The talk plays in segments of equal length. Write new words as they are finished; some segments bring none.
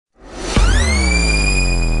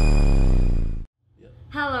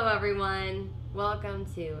Welcome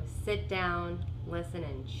to Sit Down, Listen,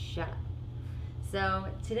 and Shut Up. So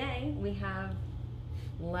today we have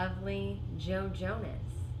lovely Joe Jonas.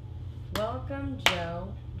 Welcome, Joe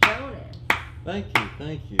Jonas. Thank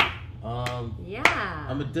you. Yeah.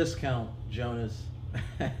 I'm a discount Jonas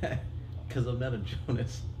because I'm not a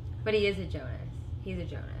Jonas. But he is a Jonas. He's a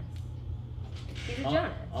Jonas. He's a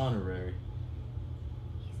Jonas. Honorary.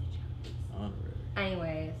 He's a Jonas. Honorary.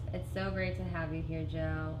 Anyways, it's so great to have you here,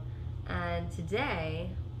 Joe. And today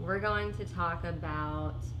we're going to talk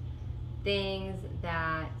about things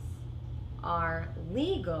that are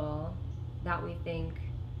legal that we think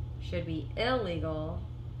should be illegal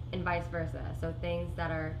and vice versa. So things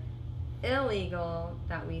that are illegal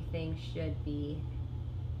that we think should be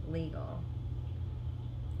legal.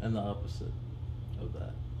 And the opposite of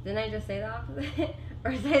that. Didn't I just say the opposite?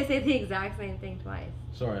 Or did I say the exact same thing twice?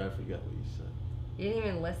 Sorry, I forgot what you said. You didn't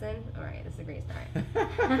even listen? Alright, this is a great start.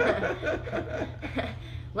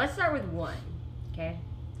 Let's start with one, okay?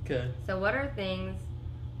 Okay. So what are things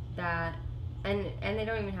that, and they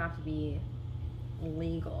don't even have to be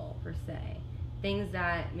legal per se, things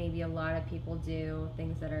that maybe a lot of people do,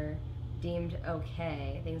 things that are deemed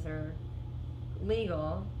okay, things that are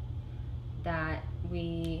legal that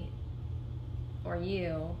we or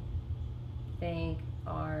you think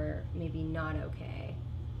are maybe not okay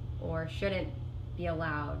or shouldn't be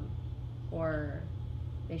allowed, or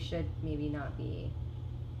they should maybe not be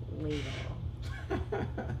legal.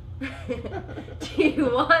 Do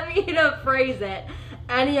you want me to phrase it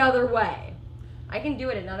any other way? I can do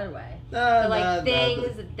it another way.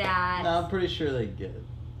 Things that... No, I'm pretty sure they get it.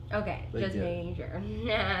 Okay, They just get making sure.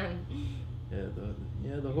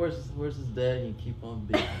 The horse is dead and you keep on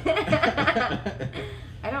beating.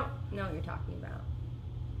 I don't know what you're talking about.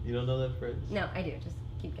 You don't know that phrase? No, I do. Just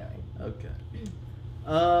keep going. Okay.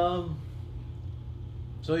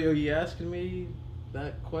 So are you asking me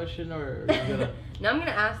that question, or are you gonna? No, I'm gonna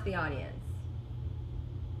ask the audience.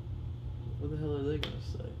 What the hell are they gonna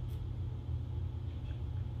say?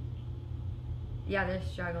 Yeah, they're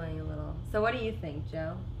struggling a little. So what do you think,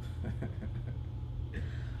 Joe?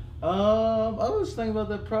 I was thinking about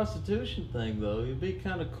that prostitution thing, though. It'd be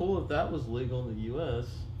kind of cool if that was legal in the U.S.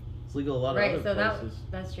 It's legal a lot of other places.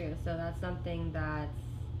 That's true. So that's something that's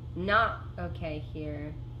not okay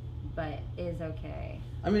here, but is okay.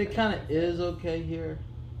 I mean, it kind of is okay here.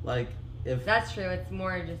 Like, if... That's true. It's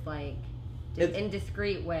more just like in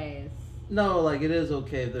discreet ways. No, like, it is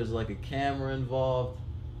okay if there's, like, a camera involved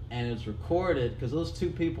and it's recorded, because those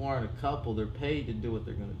two people aren't a couple. They're paid to do what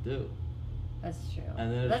they're going to do. That's true.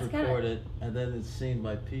 And then it's recorded, and then it's seen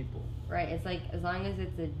by people. Right. It's like, as long as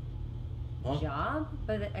it's a job,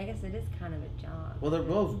 but I guess it is kind of a job. Well, they're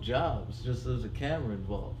both jobs, just there's a camera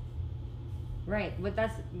involved. Right,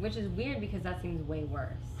 which is weird because that seems way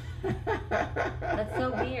worse. That's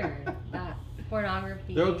so weird. That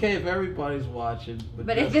pornography. They're okay if everybody's watching,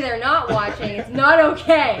 but if they're not watching, it's not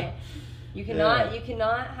okay. You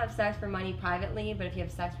cannot have sex for money privately, but if you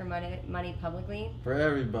have sex for money publicly, for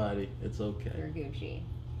everybody, it's okay. You're Gucci.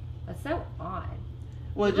 That's so odd.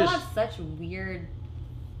 Well, People have such weird.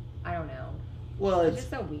 I don't know. Well, it's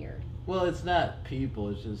just so weird. Well, it's not people.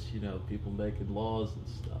 It's just people making laws and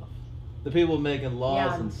stuff. The people making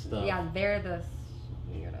laws and stuff. Yeah, they're the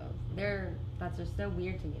weirdos. That's just so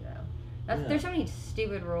weird to me, though. There's so many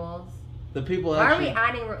stupid rules. The people. Why are we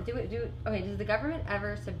adding? Okay? Does the government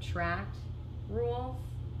ever subtract rules?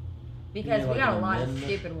 Because we got a lot of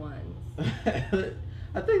stupid ones.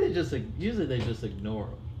 I think they just ignore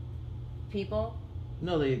them. People.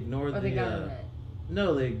 No, they ignore the government.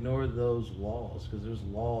 No, they ignore those laws because there's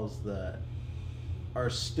laws that are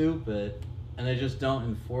stupid and they just don't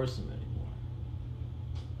enforce them anymore.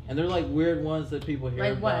 And they're like weird ones that people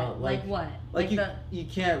hear about. Like what? Like you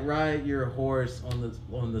can't ride your horse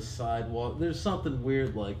on the sidewalk. There's something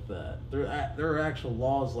weird like that. There are actual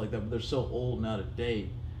laws like that, but they're so old and out of date.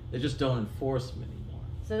 They just don't enforce them anymore.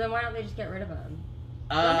 So then why don't they just get rid of them?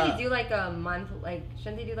 Don't they do like a month?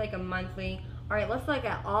 Shouldn't they do like a monthly? All right, let's look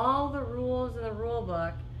at all the rules in the rule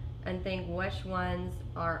book and think which ones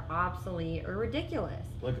are obsolete or ridiculous.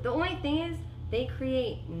 The only thing is they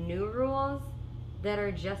create new rules that are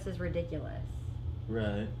just as ridiculous.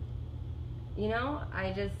 Right.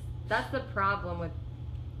 That's the problem with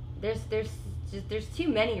there's too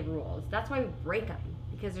many rules. That's why we break them,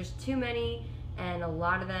 because there's too many and a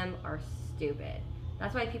lot of them are stupid.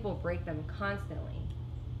 That's why people break them constantly.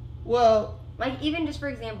 Well, like even just for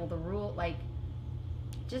example, the rule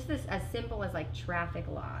just this as simple as like traffic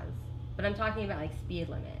laws. But I'm talking about like speed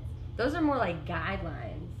limits. Those are more like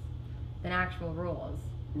guidelines than actual rules.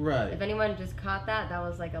 Right. If anyone just caught that, that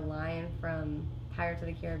was like a line from Pirates of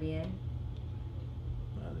the Caribbean.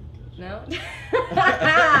 much. No?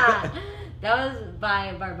 That was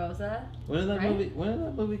by Barbosa. When did that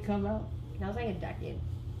right? movie come out? That was like a decade.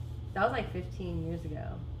 That was like 15 years ago.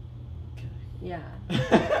 Okay. Yeah. You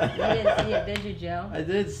didn't see it, did you, Joe? I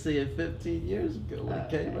did see it 15 years ago when it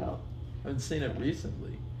came Okay. out. I haven't seen it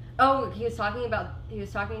recently. Oh, he was talking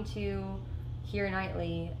to Keira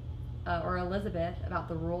Knightley or Elizabeth about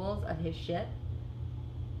the rules of his ship,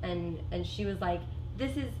 and she was like,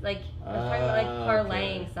 "This is like," I was talking about like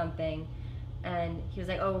parlaying okay. something, and he was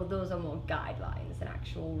like, "Oh, those are more guidelines than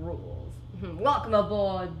actual rules. Welcome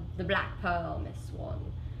aboard the Black Pearl, Miss Swan."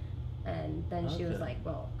 And then she was Okay. like,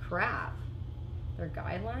 "Well, crap, they're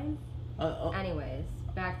guidelines." Anyways,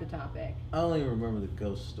 back to topic. I only remember the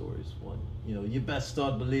ghost stories one. You know, you best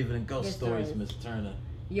start believing in ghost Ghost stories, stories. Miss Turner.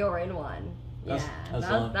 You're in one. That's- Yeah,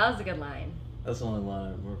 that's that was a good line. That's the only line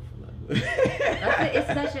I remember from that movie. It's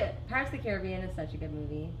such a Pirates of the Caribbean is such a good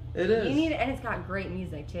movie. It is. You need it, and it's got great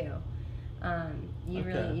music too.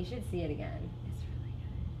 Okay. You should see it again. It's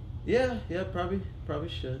really good. Yeah, probably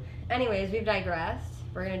should. Anyways, we've digressed.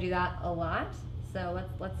 We're gonna do that a lot. So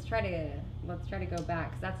let's try to go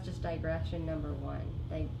back. 'Cause that's just digression number one.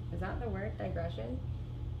 Is that the word? Digression?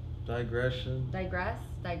 Digression.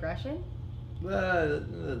 Digression? They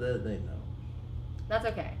know. That's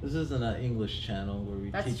okay. This isn't an English channel where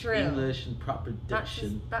we That's teach true. English and proper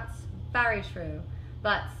diction. That's very true.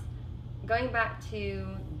 But going back to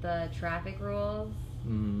the traffic rules,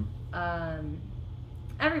 Mm.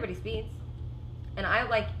 everybody speeds, and I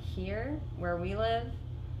like here where we live.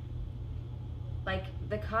 Like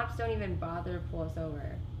the cops don't even bother to pull us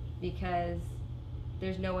over because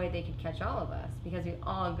there's no way they could catch all of us because we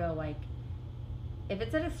all go like, if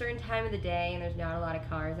it's at a certain time of the day and there's not a lot of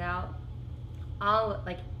cars out,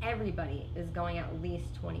 everybody is going at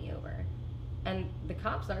least 20 over, and the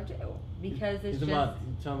cops are too because it's you just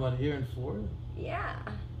talking about here in Florida? yeah.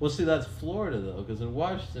 Well, see, that's Florida though, because in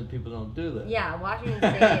Washington people don't do that. Yeah, Washington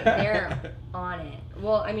State, they're on it.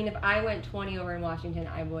 Well, I mean, if I went 20 over in Washington,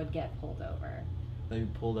 I would get pulled over. They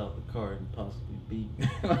pulled out the card and possibly beat.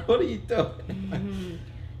 What are you doing?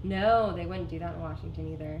 No, they wouldn't do that in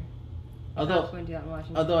Washington either. Although, Cops wouldn't do that in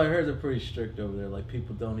Washington. although I heard they're pretty strict over there. Like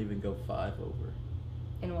people don't even go 5 over.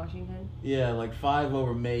 In Washington? Yeah, like 5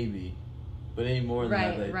 over maybe, but any more than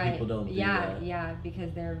that, Right. people don't do yeah, that. Yeah,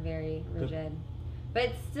 because they're very rigid. But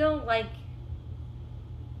it's still like,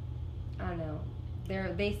 I don't know.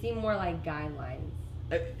 They seem more like guidelines.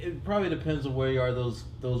 It probably depends on where you are. Those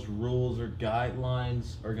rules or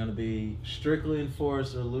guidelines are going to be strictly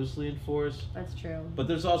enforced or loosely enforced. That's true. But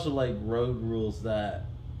there's also like road rules that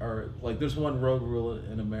are like there's one road rule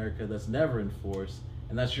in America that's never enforced,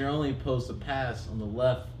 and that's you're only supposed to pass on the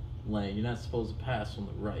left lane. You're not supposed to pass on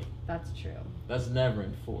the right. That's true. That's never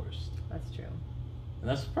enforced, That's true. and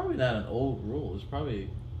that's probably not an old rule. It's probably,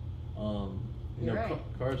 You're right.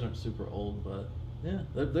 cars aren't super old, but yeah,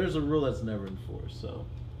 there's a rule that's never enforced. So.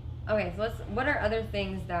 Okay, so what are other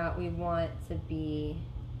things that we want to be,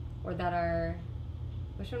 or that are,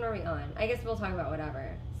 which one are we on? I guess we'll talk about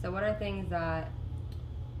whatever. So what are things that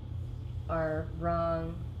are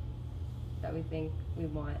wrong that we think we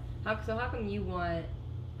want? How come you want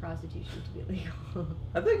prostitution to be legal?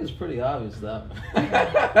 I think it's pretty obvious that.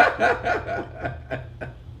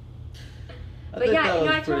 But yeah,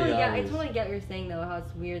 I totally get what you're saying though, how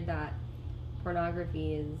it's weird that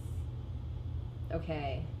pornography is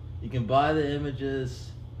okay. You can buy the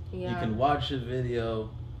images, Yeah. you can watch a video,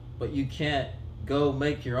 but you can't go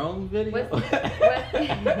make your own video.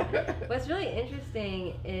 What's really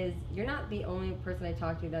interesting is you're not the only person I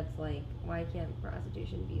talk to that's like, why can't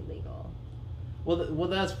prostitution be legal? Well,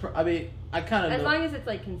 that's. I mean, I kind of. As long as it's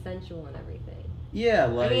like consensual and everything. Yeah,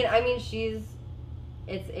 like. I mean,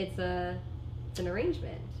 it's an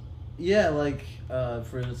arrangement. Yeah, like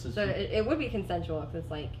for instance. So it would be consensual if it's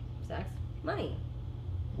like sex, money.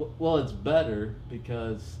 Well, it's better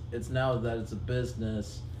because it's now that it's a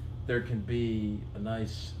business. There can be a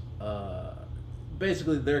nice.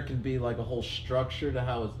 Basically, there can be like a whole structure to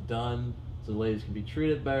how it's done. So ladies can be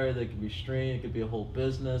treated better. They can be streamed. It could be a whole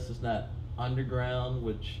business. It's not underground,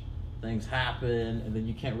 which things happen, and then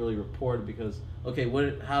you can't really report it because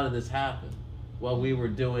how did this happen? Well, we were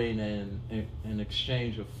doing an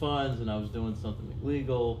exchange of funds, and I was doing something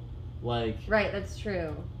illegal, like Right, that's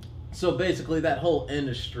true. So basically, that whole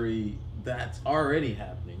industry that's already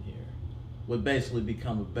happening here would basically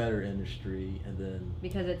become a better industry, and then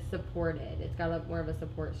Because it's supported. It's got more of a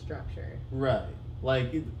support structure. right,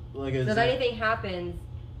 like So if anything happens,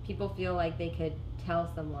 people feel like they could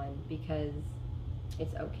tell someone because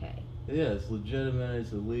it's okay. yeah, it's legitimate,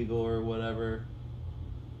 it's illegal or whatever.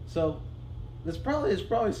 So It's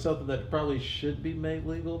probably something that probably should be made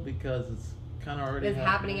legal because it's kind of already It's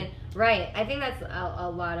happening. And right, I think that's a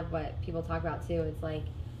lot of what people talk about too. It's like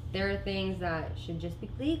there are things that should just be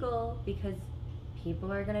legal because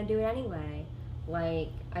people are gonna do it anyway. Like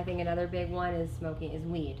I think another big one is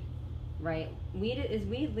weed, right? Is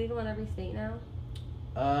weed legal in every state now?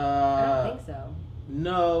 I don't think so.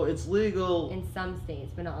 No, it's legal in some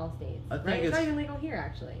states, but not all states. I think right? It's not even legal here,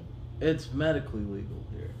 actually. It's medically legal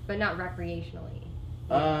here, but not recreationally.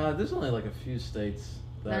 There's only like a few states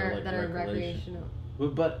that are recreational.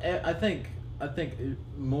 But I think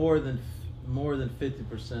more than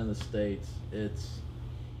 50% of the states, it's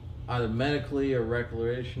either medically or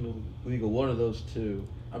recreational legal. One of those two.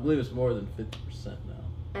 I believe it's more than 50% now.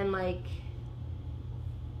 And like,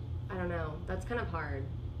 I don't know. That's kind of hard,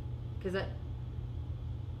 because I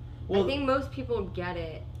think most people get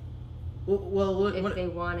it. Well, if they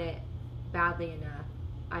want it badly enough,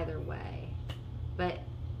 either way. But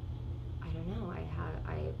I don't know. I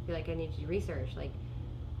feel like I need to do research. Like,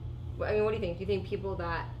 I mean, what do you think? Do you think people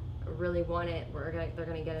that really want it, they're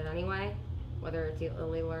gonna get it anyway, whether it's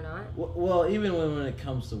illegal or not? Well, even when it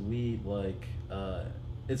comes to weed, like,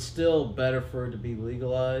 it's still better for it to be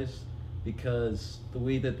legalized because the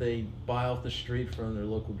weed that they buy off the street from their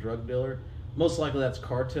local drug dealer, most likely that's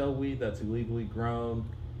cartel weed that's illegally grown,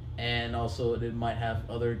 and also it might have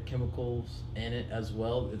other chemicals in it as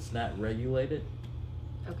well. It's not regulated,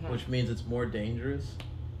 which means it's more dangerous.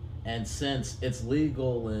 And since it's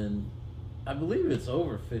legal in, I believe it's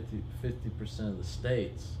over 50% of the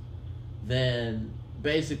states, then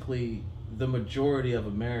basically the majority of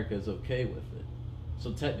America is okay with it.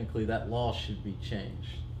 So technically that law should be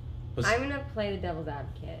changed. But I'm going to play the devil's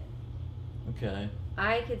advocate. Okay.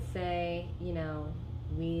 I could say,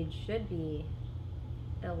 weed should be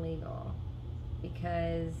illegal,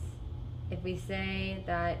 because if we say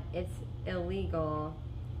that it's illegal,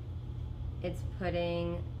 it's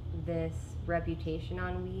putting this reputation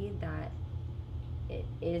on weed that it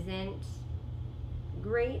isn't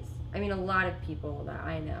great. I mean, a lot of people that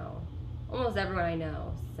I know, almost everyone I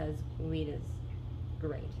know, says weed is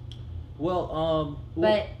great.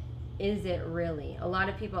 But is it really? A lot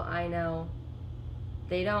of people I know,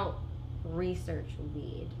 they don't research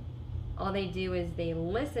weed. All they do is they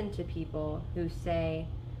listen to people who say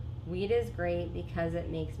weed is great because it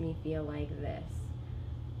makes me feel like this.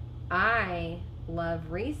 I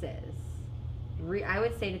love Reese's. I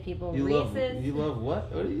would say to people, Reese's. You love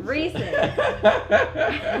what? What do you Reese's.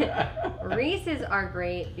 say? Reese's are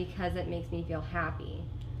great because it makes me feel happy.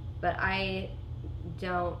 But I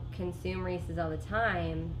don't consume Reese's all the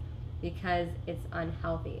time because it's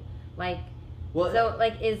unhealthy.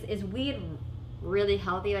 Is weed really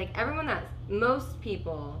healthy? Like most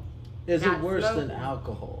people. Is it worse than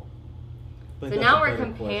alcohol? So now we're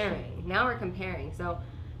comparing. Now we're comparing. So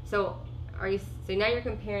now you're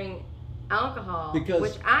comparing alcohol,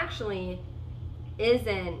 which actually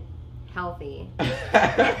isn't healthy,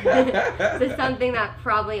 to something that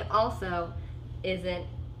probably also isn't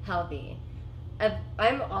healthy.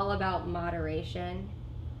 I'm all about moderation.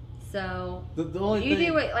 So the only you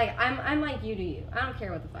thing... do it like I'm like you do you. I don't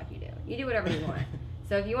care what the fuck you do. You do whatever you want.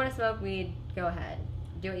 So if you want to smoke weed, go ahead.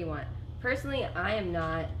 Do what you want. Personally, I am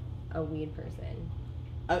not a weed person.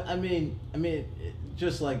 I mean,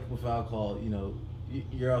 just like with alcohol,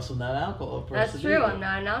 you're also not an alcohol person. That's true. Either. I'm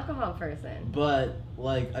not an alcohol person. But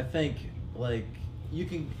I think you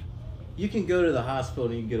can go to the hospital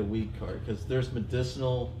and you can get a weed card because there's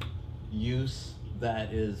medicinal use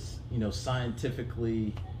that is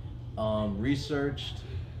scientifically researched,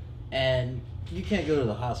 and you can't go to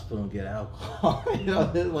the hospital and get alcohol.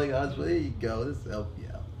 Like hospital, here you go, this will help you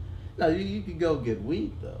out. No, you can go get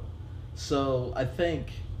weed though. So I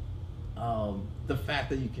think the fact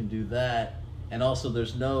that you can do that, and also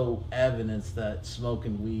there's no evidence that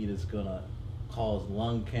smoking weed is gonna cause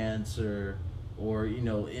lung cancer or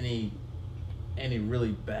any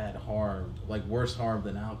really bad harm, like worse harm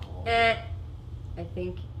than alcohol. I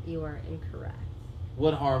think you are incorrect.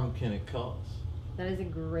 What harm can it cause? That is a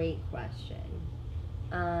great question.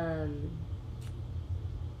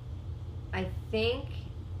 I think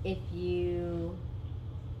can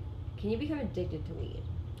you become addicted to weed?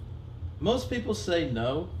 Most people say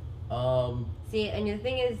no. See, and the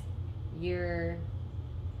thing is, you're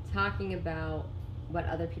talking about what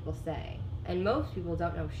other people say, and most people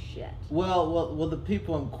don't know shit. Well, the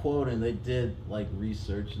people I'm quoting, they did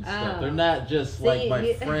research and stuff. They're not just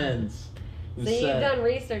my friends. So you've done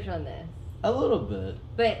research on this? A little bit.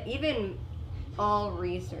 But even all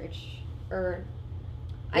research,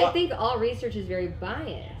 I think all research is very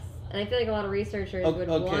biased. And I feel like a lot of researchers would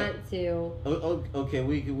want to. Okay,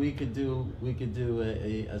 we could do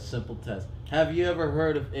a simple test. Have you ever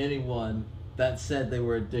heard of anyone that said they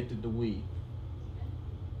were addicted to weed?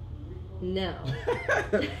 No.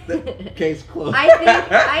 Case closed. I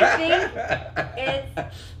think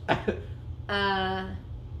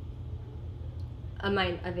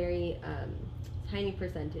it's a very tiny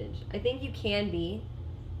percentage. I think you can be,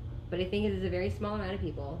 but I think it is a very small amount of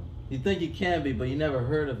people. You think you can be, but you never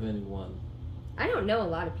heard of anyone. I don't know a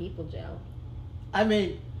lot of people, Joe. I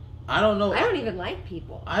mean, I don't know. I don't even like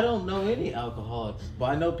people. I don't know any alcoholics, but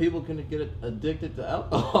I know people can get addicted to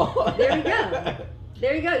alcohol. There we go.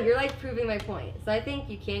 There you go. You're like proving my point. So I think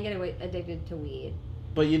you can get addicted to weed.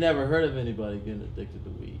 But you never heard of anybody getting addicted to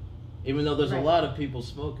weed. Even though there's a lot of people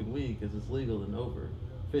smoking weed because it's legal in over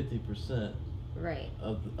 50% right.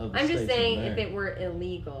 of the I'm just states saying in if America. it were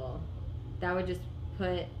illegal, that would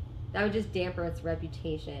just damper its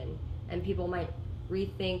reputation and people might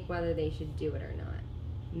rethink whether they should do it or not.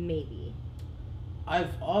 Maybe.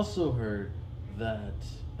 I've also heard that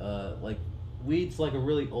like weed's like a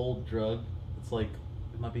really old drug. It's like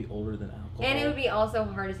it might be older than alcohol. And it would be also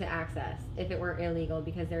harder to access if it were illegal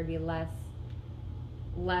because there would be less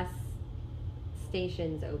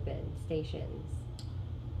stations open. Stations.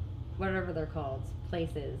 Whatever they're called.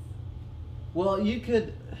 Places. Well,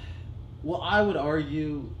 I would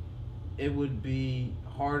argue it would be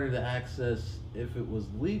harder to access if it was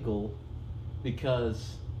legal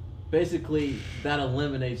because basically that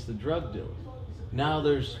eliminates the drug dealers. Now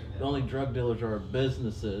the only drug dealers are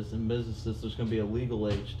businesses, and businesses there's going to be a legal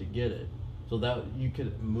age to get it. So that you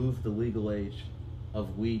could move the legal age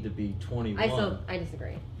of weed to be 21. I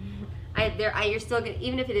disagree. You're still gonna,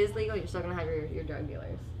 even if it is legal, you're still gonna have your drug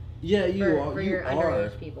dealers. Yeah, for your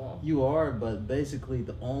underage people. You are, but basically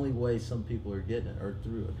the only way some people are getting it are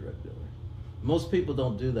through a drug dealer. Most people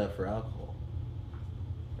don't do that for alcohol.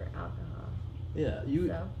 For alcohol. Yeah,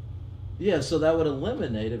 So? Yeah, so that would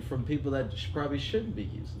eliminate it from people that probably shouldn't be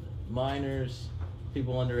using it. Minors,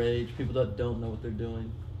 people underage, people that don't know what they're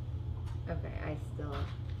doing. Okay, I still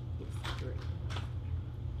disagree.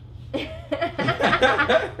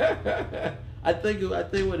 I think it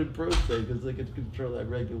would improve things because they could control that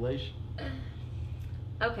regulation.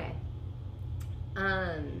 Okay.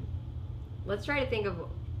 Let's try to think of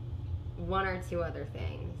one or two other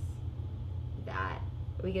things that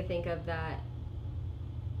we could think of that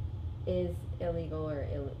is illegal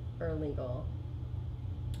or legal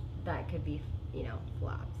that could be,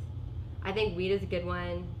 flopped. I think weed is a good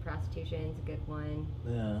one. Prostitution's a good one.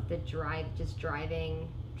 Yeah. Driving.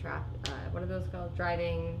 What are those called?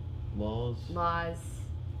 Driving laws.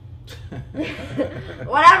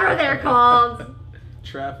 Whatever they're called.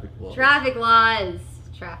 Traffic laws.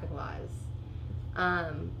 Traffic laws.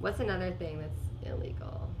 What's another thing that's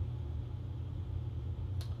illegal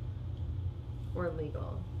or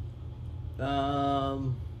legal?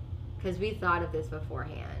 Because we thought of this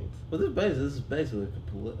beforehand. Well, this is basically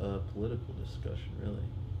a political discussion, really.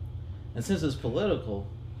 And since it's political,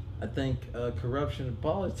 I think corruption in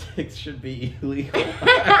politics should be illegal.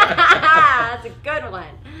 That's a good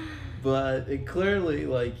one. But it clearly,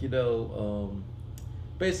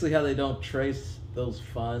 basically how they don't trace those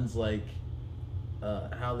funds,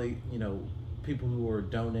 how they, people who are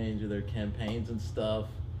donating to their campaigns and stuff,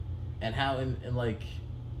 and how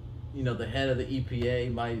the head of the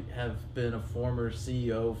EPA might have been a former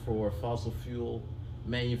CEO for a fossil fuel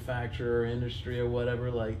manufacturer industry or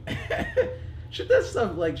whatever. Should that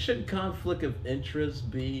stuff should conflict of interest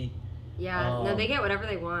be? Yeah, no, they get whatever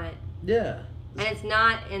they want. Yeah, and it's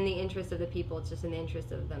not in the interest of the people; it's just in the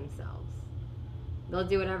interest of themselves. They'll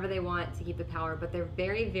do whatever they want to keep the power, but they're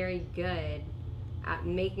very, very good at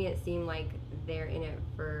making it seem like they're in it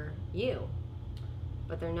for you,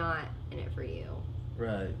 but they're not in it for you.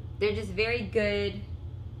 Right. They're just very good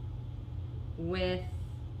with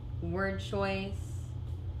word choice.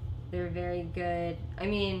 They're very good. I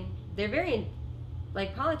mean, they're very,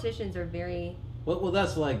 politicians are very well,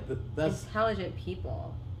 that's intelligent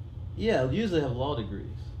people. Yeah, usually have law degrees.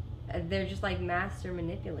 They're just master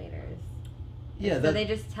manipulators. Yeah, so they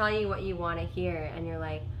just tell you what you want to hear, and you're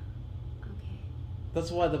like, okay. That's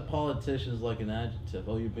why the politician is like an adjective.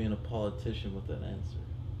 Oh, you're being a politician with that answer.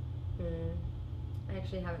 I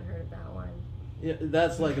actually haven't heard of that one. Yeah,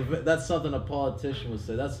 that's that's something a politician would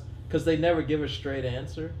say. That's because they never give a straight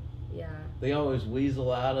answer. Yeah. They always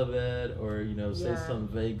weasel out of it, or say some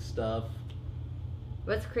vague stuff.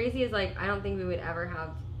 What's crazy is I don't think we would ever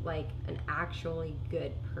have an actually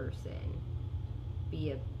good person be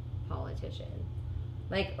a politician,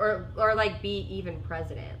 or be even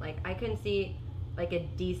president. I couldn't see a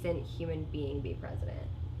decent human being be president.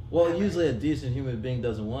 Well, ever. usually a decent human being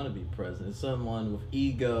doesn't want to be president. It's someone with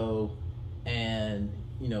ego and,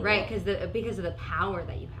 you know. Right, because of the power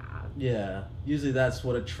that you have. Yeah. Usually that's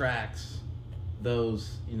what attracts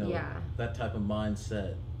those, you know, Yeah. that type of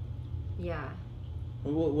mindset. Yeah.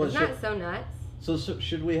 What Isn't that so nuts? So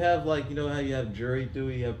should we have, like, you know how you have jury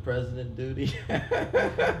duty, you have president duty? You get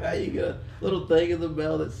a little thing in the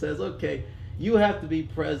mail that says, okay, you have to be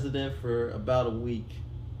president for about a week.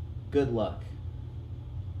 Good luck.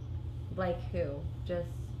 Like who? Just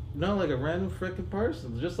No, like a random freaking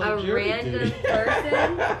person. Just like a jury random duty.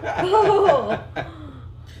 person? Oh.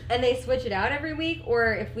 And they switch it out every week?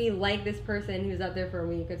 Or if we like this person who's up there for a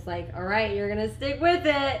week, it's like, all right, you're going to stick with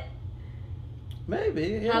it.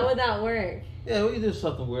 Maybe. Yeah. How would that work? Yeah, we can do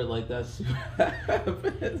something weird like that. See what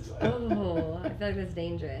happens. Oh, I feel like that's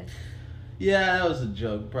dangerous. Yeah, that was a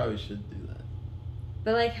joke. Probably should do that.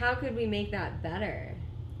 But, like, how could we make that better?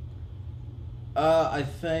 I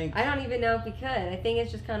think. I don't even know if we could. I think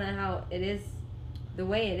it's just kind of how it is, the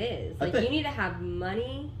way it is. Like, you need to have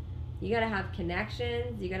money. You got to have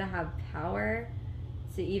connections. You got to have power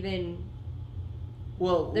to even...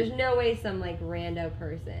 Well, there's no way some, like, rando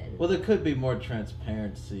person... Well, there could be more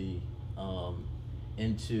transparency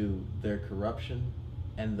into their corruption,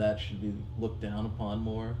 and that should be looked down upon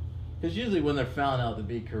more. Because usually when they're found out to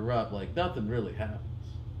be corrupt, like, nothing really happens.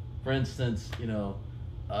 For instance, you know,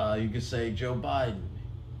 you could say Joe Biden.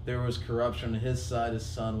 There was corruption on his side. His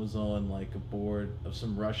son was on, like, a board of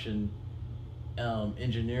some Russian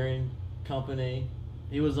engineering company.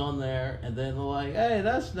 He was on there, and then they're like, hey,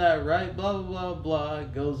 that's not right, blah, blah, blah, blah.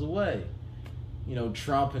 It goes away. You know,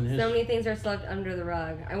 Trump and his... So many things are swept under the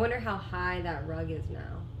rug. I wonder how high that rug is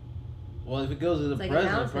now. Well, if it goes to the like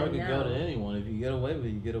president, it probably could now. go to anyone. If you get away with it,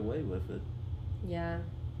 you get away with it. Yeah.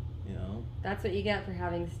 You know? That's what you get for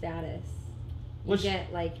having status. You Which-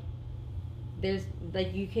 get, like... There's...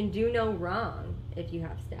 Like, you can do no wrong if you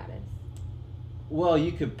have status. Well,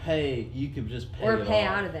 you could pay... You could just pay Or it pay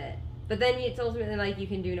off. out of it. But then it's ultimately like you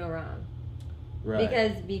can do no wrong. Right.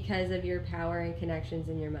 Because of your power and connections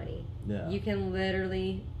and your money. Yeah. You can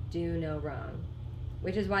literally do no wrong.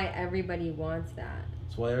 Which is why everybody wants that.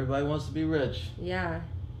 That's why everybody wants to be rich. Yeah.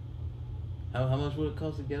 How much would it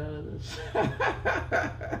cost to get out of this?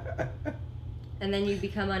 And then you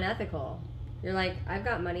become unethical. You're like, I've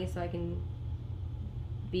got money so I can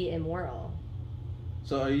be immoral.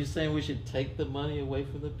 So are you saying we should take the money away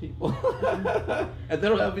from the people? And they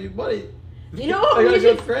don't have any money. You know what They're we gonna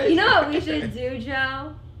go should crazy. You know what we should do,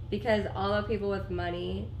 Joe? Because all the people with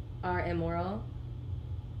money are immoral.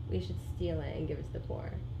 We should steal it and give it to the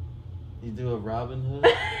poor. You do a Robin Hood?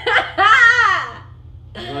 That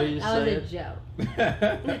What are you was saying? a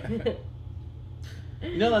joke.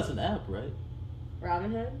 You know that's an app, right?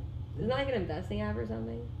 Robinhood? Isn't that like an investing app or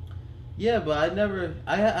something? Yeah, but I never.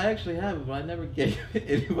 I actually have it, but I never gave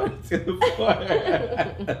anybody to the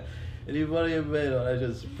poor. Anybody who made it, I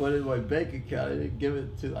just put it in my bank account. I didn't give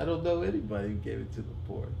it to. I don't know anybody who gave it to the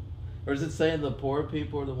poor. Or is it saying the poor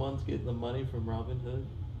people are the ones getting the money from Robinhood?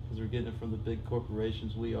 Because we're getting it from the big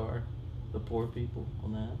corporations. We are the poor people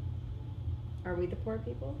on that. Are we the poor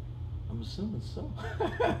people? I'm assuming so.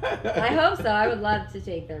 I hope so. I would love to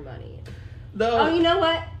take their money. No. Oh, you know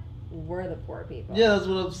what? We're the poor people. Yeah, that's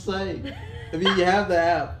what I'm saying. I mean, you have the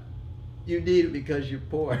app. You need it because you're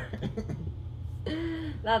poor.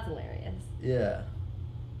 That's hilarious. Yeah.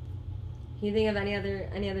 Can you think of any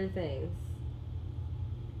other things?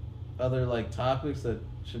 Other like topics that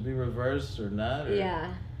should be reversed or not? Or,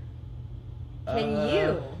 Yeah. Can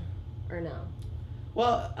you? Or no?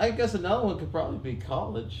 Well, I guess another one could probably be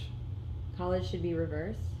college. College should be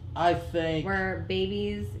reversed. I think. Where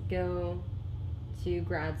babies go to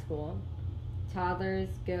grad school, toddlers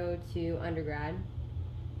go to undergrad,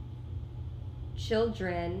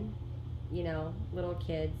 children, you know, little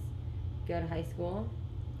kids go to high school,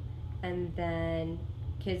 and then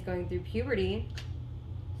kids going through puberty,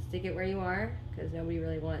 stick it where you are, because nobody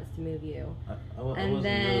really wants to move you. And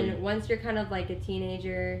then really... once you're kind of like a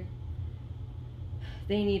teenager,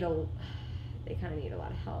 they kind of need a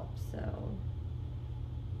lot of help, so...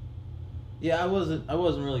 Yeah, I wasn't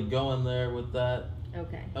really going there with that.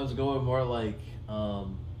 Okay. I was going more like,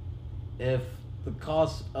 if the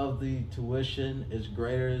cost of the tuition is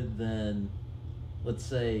greater than, let's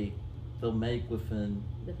say, they'll make within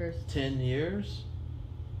The first 10 years,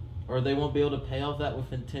 or they won't be able to pay off that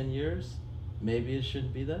within 10 years, maybe it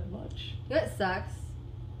shouldn't be that much. You know what sucks?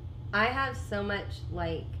 I have so much,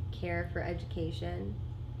 like, care for education,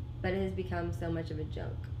 but it has become so much of a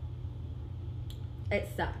joke. It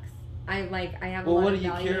sucks. I have a Well, lot what of do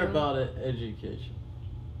you value. care about education?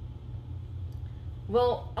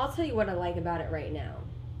 Well, I'll tell you what I like about it right now.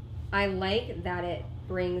 I like that it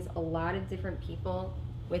brings a lot of different people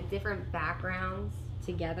with different backgrounds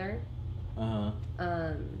together.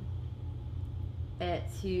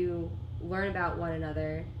 To learn about one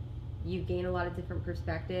another. You gain a lot of different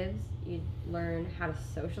perspectives. You learn how to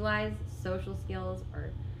socialize. Social skills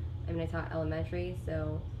I taught elementary,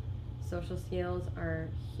 so social skills are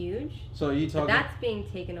huge. So are you talking? But that's being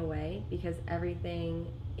taken away because everything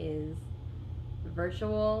is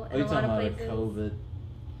virtual in a lot of places. COVID?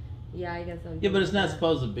 Yeah, I guess I'm. Yeah, but it's not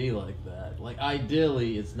supposed to be like that. Like,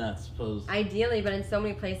 ideally, it's not supposed to. Ideally, but in so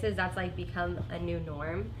many places, that's, like, become a new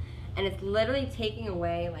norm. And it's literally taking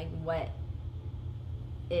away, like,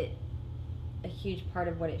 a huge part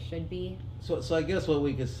of what it should be. So I guess what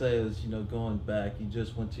we could say is, going back, you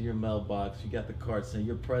just went to your mailbox, you got the card saying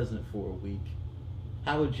you're president for a week.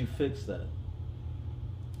 How would you fix that?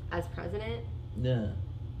 As president? Yeah.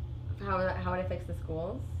 How would I fix the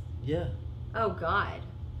schools? Yeah. Oh, God.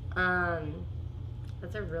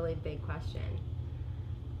 That's a really big question.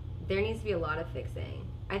 There needs to be a lot of fixing.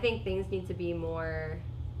 I think things need to be more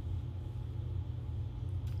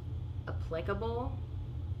applicable,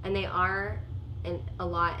 and they are a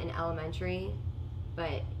lot in elementary,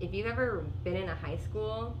 but if you've ever been in a high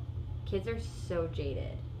school, kids are so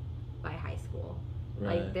jaded by high school.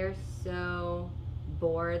 Right. Like, they're so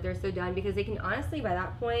bored, they're so done, because they can honestly, by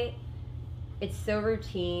that point, it's so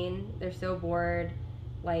routine, they're so bored,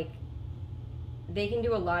 like, they can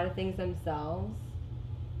do a lot of things themselves.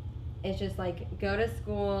 It's just like, go to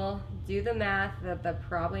school, do the math that they're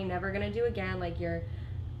probably never gonna do again, like your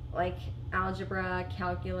algebra,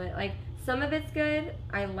 calculus, like, some of it's good.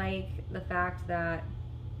 I like the fact that,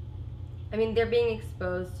 they're being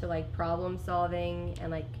exposed to, like, problem solving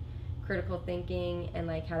and, like, critical thinking and,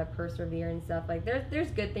 like, how to persevere and stuff. Like,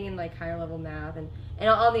 there's good thing in, like, higher level math and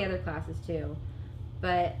all the other classes too.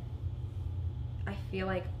 But I feel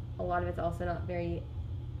like a lot of it's also not very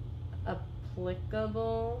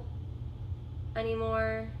applicable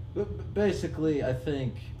anymore. But basically, I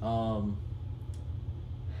think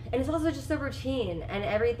and it's also just so routine, and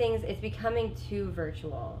it's becoming too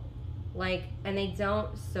virtual. Like, and they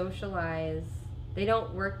don't socialize, they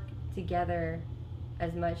don't work together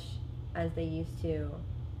as much as they used to.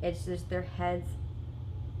 It's just their heads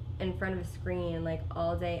in front of a screen, like,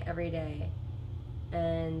 all day, every day.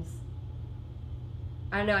 And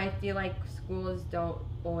I don't know, I feel like schools don't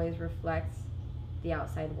always reflect the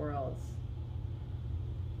outside world.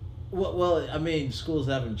 Well, schools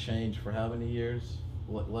haven't changed for how many years?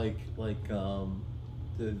 The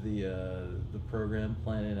program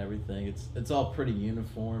plan and everything, it's all pretty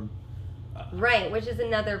uniform. Right, which is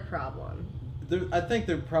another problem. I think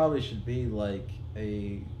there probably should be like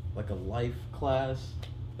a life class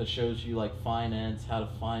that shows you, like, finance, how to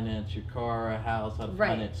finance your car, a house, how to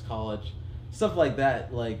finance college, stuff like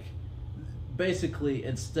that. Like, basically,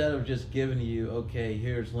 instead of just giving you, okay,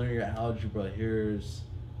 here's linear algebra, here's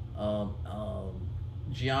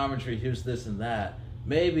geometry, here's this and that.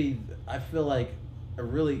 Maybe I feel like a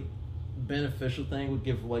really beneficial thing would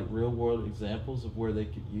give, like, real world examples of where they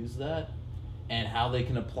could use that and how they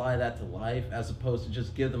can apply that to life, as opposed to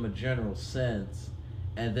just give them a general sense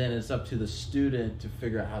and then it's up to the student to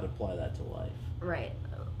figure out how to apply that to life. Right.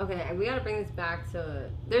 Okay, we got to bring this back to,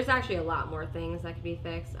 there's actually a lot more things that could be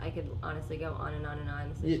fixed. I could honestly go on and on and on.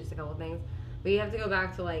 This is just a couple things. But you have to go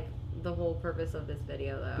back to, like, the whole purpose of this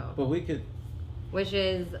video, though. But we could... Which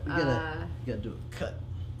is, you gotta do a cut.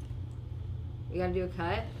 We gotta do a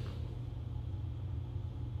cut?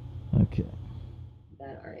 Okay.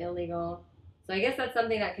 That are illegal. So I guess that's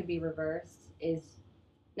something that could be reversed, is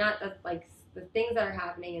not that, like, the things that are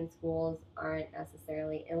happening in schools aren't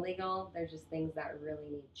necessarily illegal. They're just things that really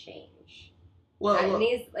need change. Well,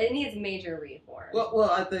 it needs major reform.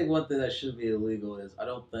 Well, I think one thing that should be illegal is, I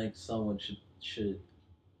don't think someone should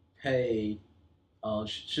pay,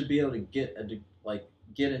 should be able to get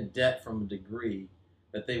in debt from a degree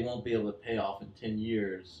that they won't be able to pay off in 10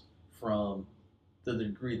 years from the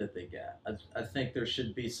degree that they get. I think there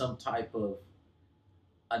should be some type of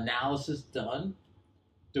analysis done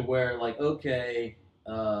to where, like, okay,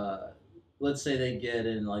 let's say they get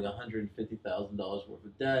in like $150,000 worth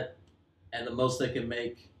of debt, and the most they can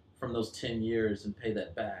make from those 10 years and pay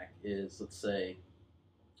that back is, let's say,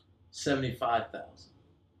 $75,000.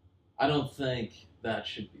 I don't think that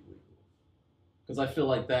should be legal, because I feel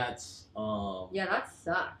like that's yeah, that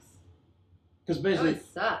sucks. Because basically, that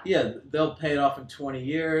sucks. Yeah, they'll pay it off in 20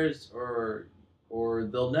 years, or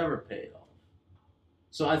they'll never pay it off.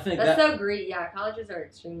 So I think that's so greedy. Yeah, colleges are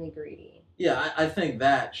extremely greedy. Yeah, I think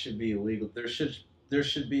that should be illegal. There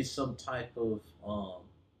should be some type of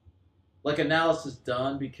like analysis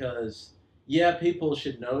done, because yeah, people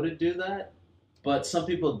should know to do that, but some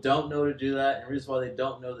people don't know to do that, and the reason why they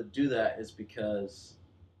don't know to do that is because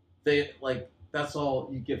they like that's all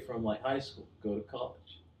you get from like high school. Go to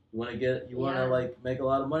college. You want to Yeah. like make a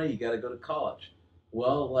lot of money. You got to go to college.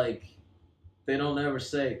 Well, like they don't ever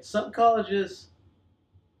say some colleges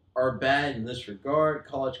are bad in this regard.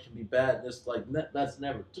 College can be bad in this that's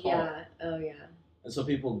never taught. Yeah. Oh yeah. And so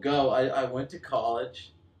people go. I went to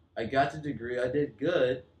college. I got the degree. I did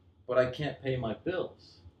good, but I can't pay my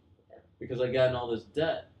bills because I got in all this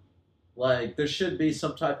debt. Like there should be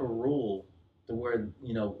some type of rule to where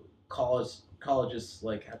colleges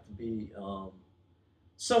like have to be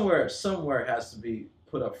somewhere has to be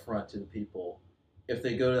put up front to the people. If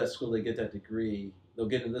they go to that school, they get that degree, they'll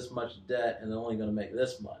get in this much debt, and they're only going to make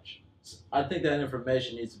this much. I think that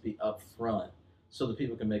information needs to be up front so that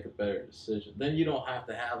people can make a better decision. Then you don't have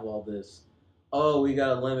to have all this. Oh, we got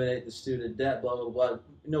to eliminate the student debt, blah blah blah.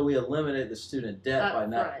 No, we eliminate the student debt Up by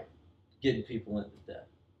not front. getting people into debt.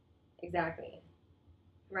 Exactly.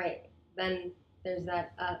 Right. Then there's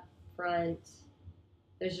that up front.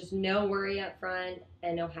 There's just no worry up front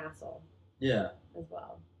and no hassle Yeah. as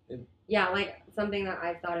well. It- Yeah, like something that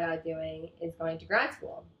I've thought about doing is going to grad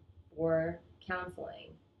school for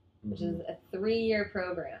counseling, which Mhm. is a 3-year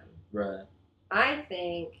program. Right. I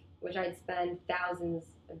think, which I'd spend thousands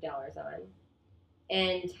of dollars on,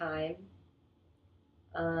 and time.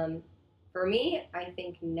 For me, I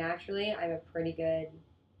think naturally I'm a pretty good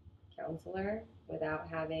counselor without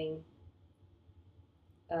having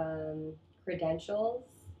credentials.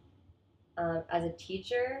 As a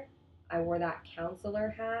teacher, I wore that counselor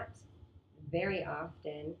hat very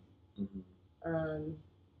often. Mhm.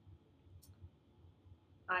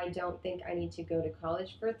 I don't think I need to go to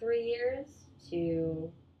college for 3 years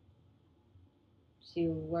to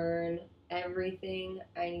learn everything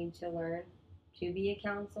I need to learn to be a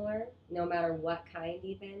counselor, no matter what kind,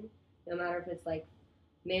 even no matter if it's like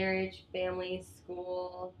marriage, family,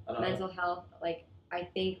 school, mental health. Like I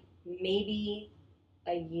think maybe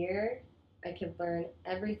a year I could learn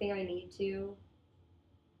everything I need to.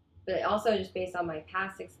 But also just based on my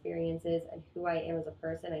past experiences and who I am as a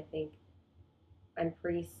person, I think I'm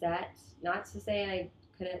pretty set. Not to say I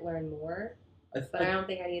couldn't learn more, but I don't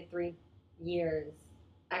think I need 3 years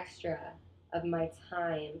extra of my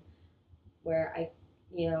time where I,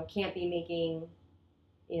 can't be making,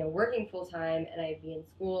 working full time and I'd be in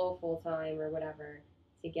school full time or whatever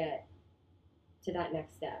to get to that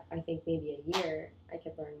next step. I think maybe a year I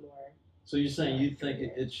could learn more. So you're saying you think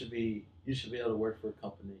it should be you should be able to work for a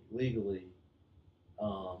company legally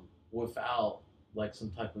without like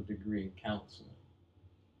some type of degree in counseling?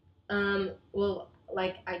 Well,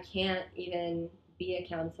 like I can't even be a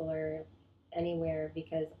counselor anywhere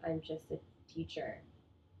because I'm just a teacher.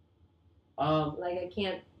 Like I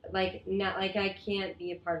can't, I can't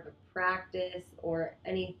be a part of a practice or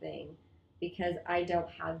anything because I don't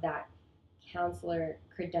have that counselor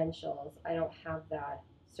credentials. I don't have that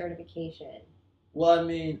certification. Well, I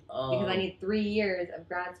mean, because I need 3 years of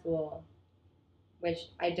grad school, which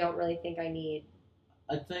I don't really think I need.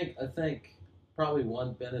 I think probably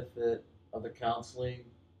one benefit of the counseling,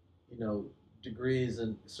 degrees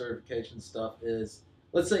and certification stuff is,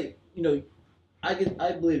 let's say, I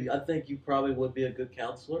believe you. I think you probably would be a good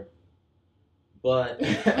counselor, but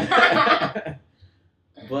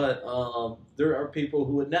there are people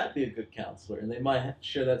who would not be a good counselor, and they might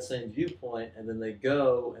share that same viewpoint, and then they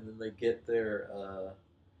go and then they get they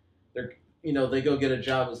go get a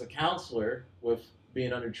job as a counselor with being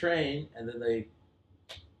undertrained, and then they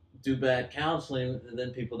do bad counseling, and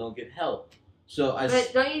then people don't get help.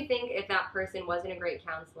 But don't you think if that person wasn't a great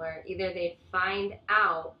counselor, either they'd find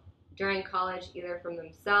out during college, either from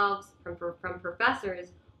themselves, from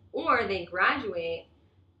professors, or they graduate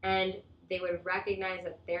and they would recognize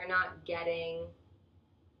that they're not getting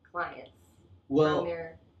clients from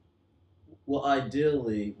their... Well,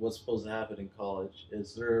 ideally, what's supposed to happen in college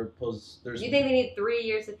is there's... Do you think they need 3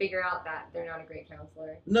 years to figure out that they're not a great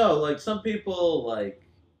counselor? No, like some people,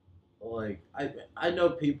 I know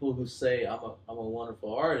people who say I'm a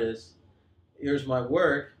wonderful artist. Here's my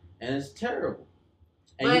work, and it's terrible.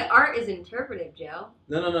 But art is interpretive, Joe.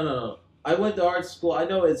 No. I went to art school. I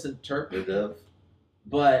know it's interpretive,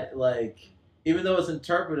 but even though it's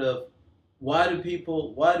interpretive, why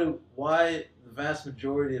the vast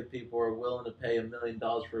majority of people are willing to pay $1 million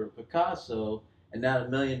for a Picasso and not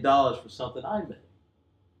 $1 million for something I made?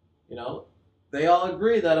 They all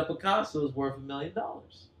agree that a Picasso is worth $1 million.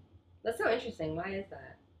 That's so interesting. Why is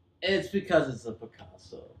that? It's because it's a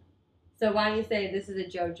Picasso. So why do you say this is a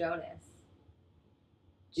Joe Jonas?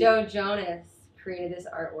 Joe Jonas created this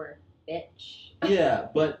artwork. bitch. Yeah,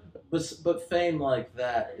 but fame like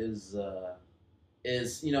that is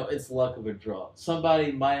it's luck of a draw.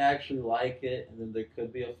 Somebody might actually like it, and then there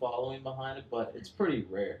could be a following behind it, but it's pretty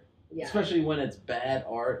rare. Yeah. Especially when it's bad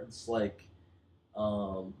art. It's like,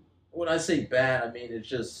 when I say bad, I mean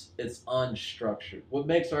it's unstructured. What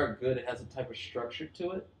makes art good? It has a type of structure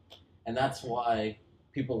to it, and that's why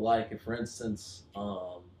people like it. For instance,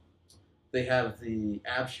 they have the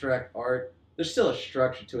abstract art. There's still a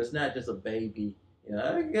structure to it. It's not just a baby,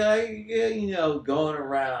 going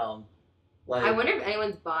around. Like, I wonder if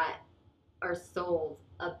anyone's bought or sold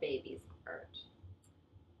a baby's art.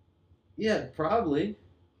 Yeah, probably.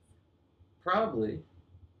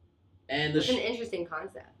 And it's an interesting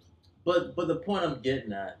concept. But the point I'm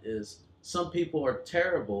getting at is some people are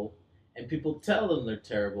terrible, and people tell them they're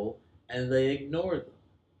terrible, and they ignore them.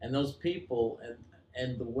 And those people,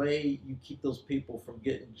 and the way you keep those people from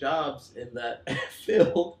getting jobs in that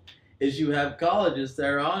field is you have colleges that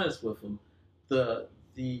are honest with them. The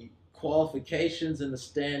qualifications and the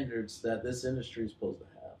standards that this industry is supposed to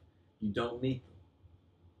have, you don't meet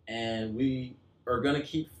them, and we are going to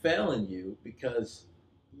keep failing you because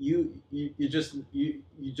you just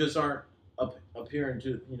aren't appearing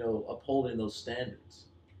to upholding those standards.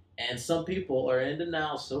 And some people are in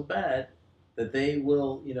denial so bad that they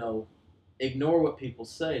will ignore what people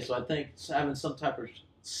say. So I think having some type of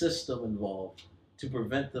system involved to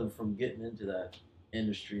prevent them from getting into that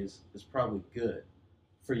industry is probably good.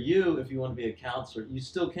 For you, if you want to be a counselor, you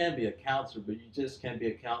still can be a counselor, but you just can't be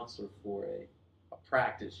a counselor for a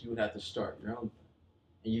practice. You would have to start your own thing.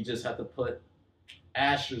 And you just have to put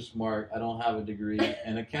asterisk mark, I don't have a degree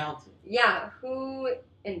in accounting. Yeah,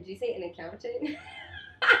 did you say in accounting?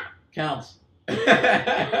 Counts. I'm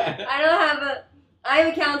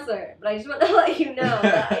a counselor, but I just want to let you know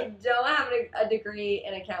that I don't have a degree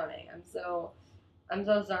in accounting. I'm so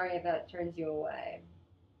sorry if that turns you away.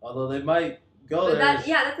 Although they might go but there.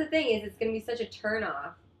 That's the thing is it's going to be such a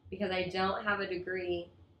turnoff because I don't have a degree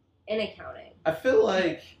in accounting. I feel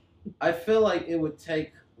like it would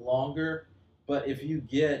take longer, but if you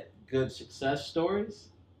get good success stories.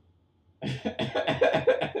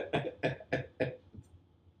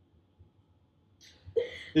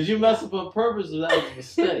 Did you mess up on purpose or that was a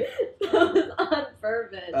mistake? That was on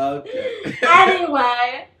purpose. Okay.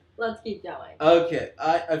 Anyway, let's keep going. Okay,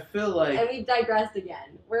 I feel like... And we've digressed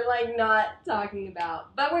again. We're not talking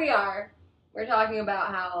about... But we are. We're talking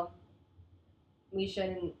about how we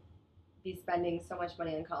shouldn't be spending so much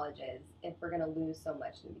money on colleges if we're going to lose so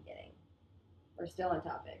much in the beginning. We're still on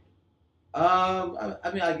topic. I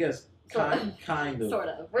mean, I guess kind of. Sort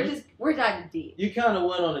of. We're diving deep. You kind of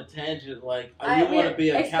went on a tangent, like you want to be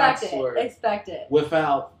a counselor. Expect it.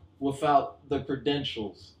 Without the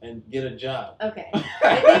credentials and get a job. Okay. I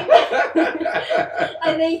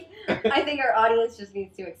think our audience just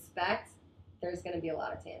needs to expect there's going to be a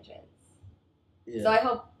lot of tangents. Yeah. So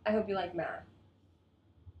I hope you like math.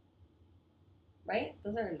 Right?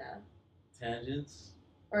 Those are in math. Tangents?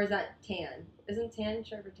 Or is that tan? Isn't tan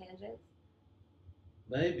short for tangents?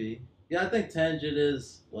 Maybe. Yeah, I think tangent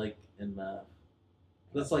is like in math.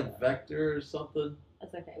 That's like vector or something.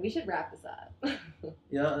 That's okay. We should wrap this up.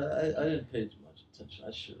 Yeah, I didn't pay too much attention.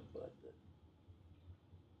 I should have, but I didn't.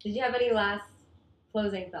 Did you have any last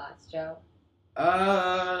closing thoughts, Joe?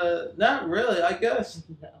 Not really, I guess.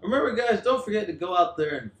 No. Remember, guys, don't forget to go out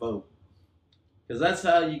there and vote. Because that's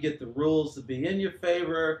how you get the rules to be in your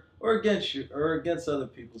favor or against other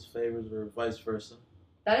people's favors or vice versa.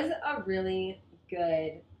 That is a really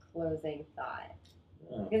good closing thought.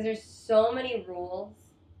 Yeah. Because there's so many rules,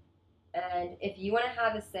 and if you want to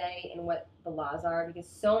have a say in what the laws are, because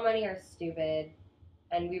so many are stupid,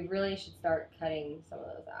 and we really should start cutting some of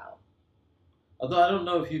those out. Although I don't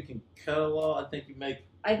know if you can cut a law, I think you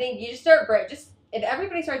just start if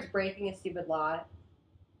everybody starts breaking a stupid law,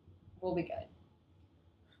 we'll be good.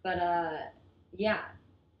 But yeah.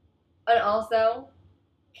 And also,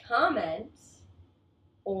 comment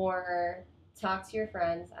or talk to your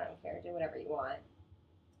friends. I don't care. Do whatever you want.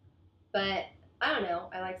 But I don't know.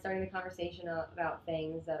 I like starting the conversation about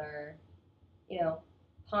things that are,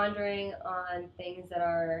 pondering on things that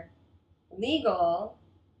are legal,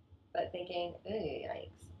 but thinking, ooh,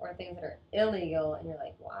 yikes. Or things that are illegal, and you're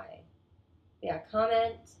like, why? Yeah,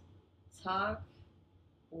 comment, talk,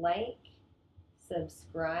 like,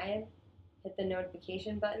 subscribe, hit the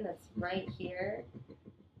notification button that's right here.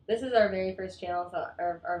 This is our very first channel, so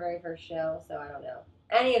our very first show, so I don't know.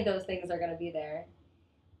 Any of those things are going to be there.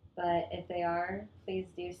 But if they are, please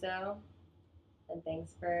do so. And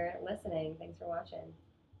thanks for listening. Thanks for watching.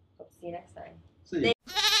 Hope to see you next time. See you.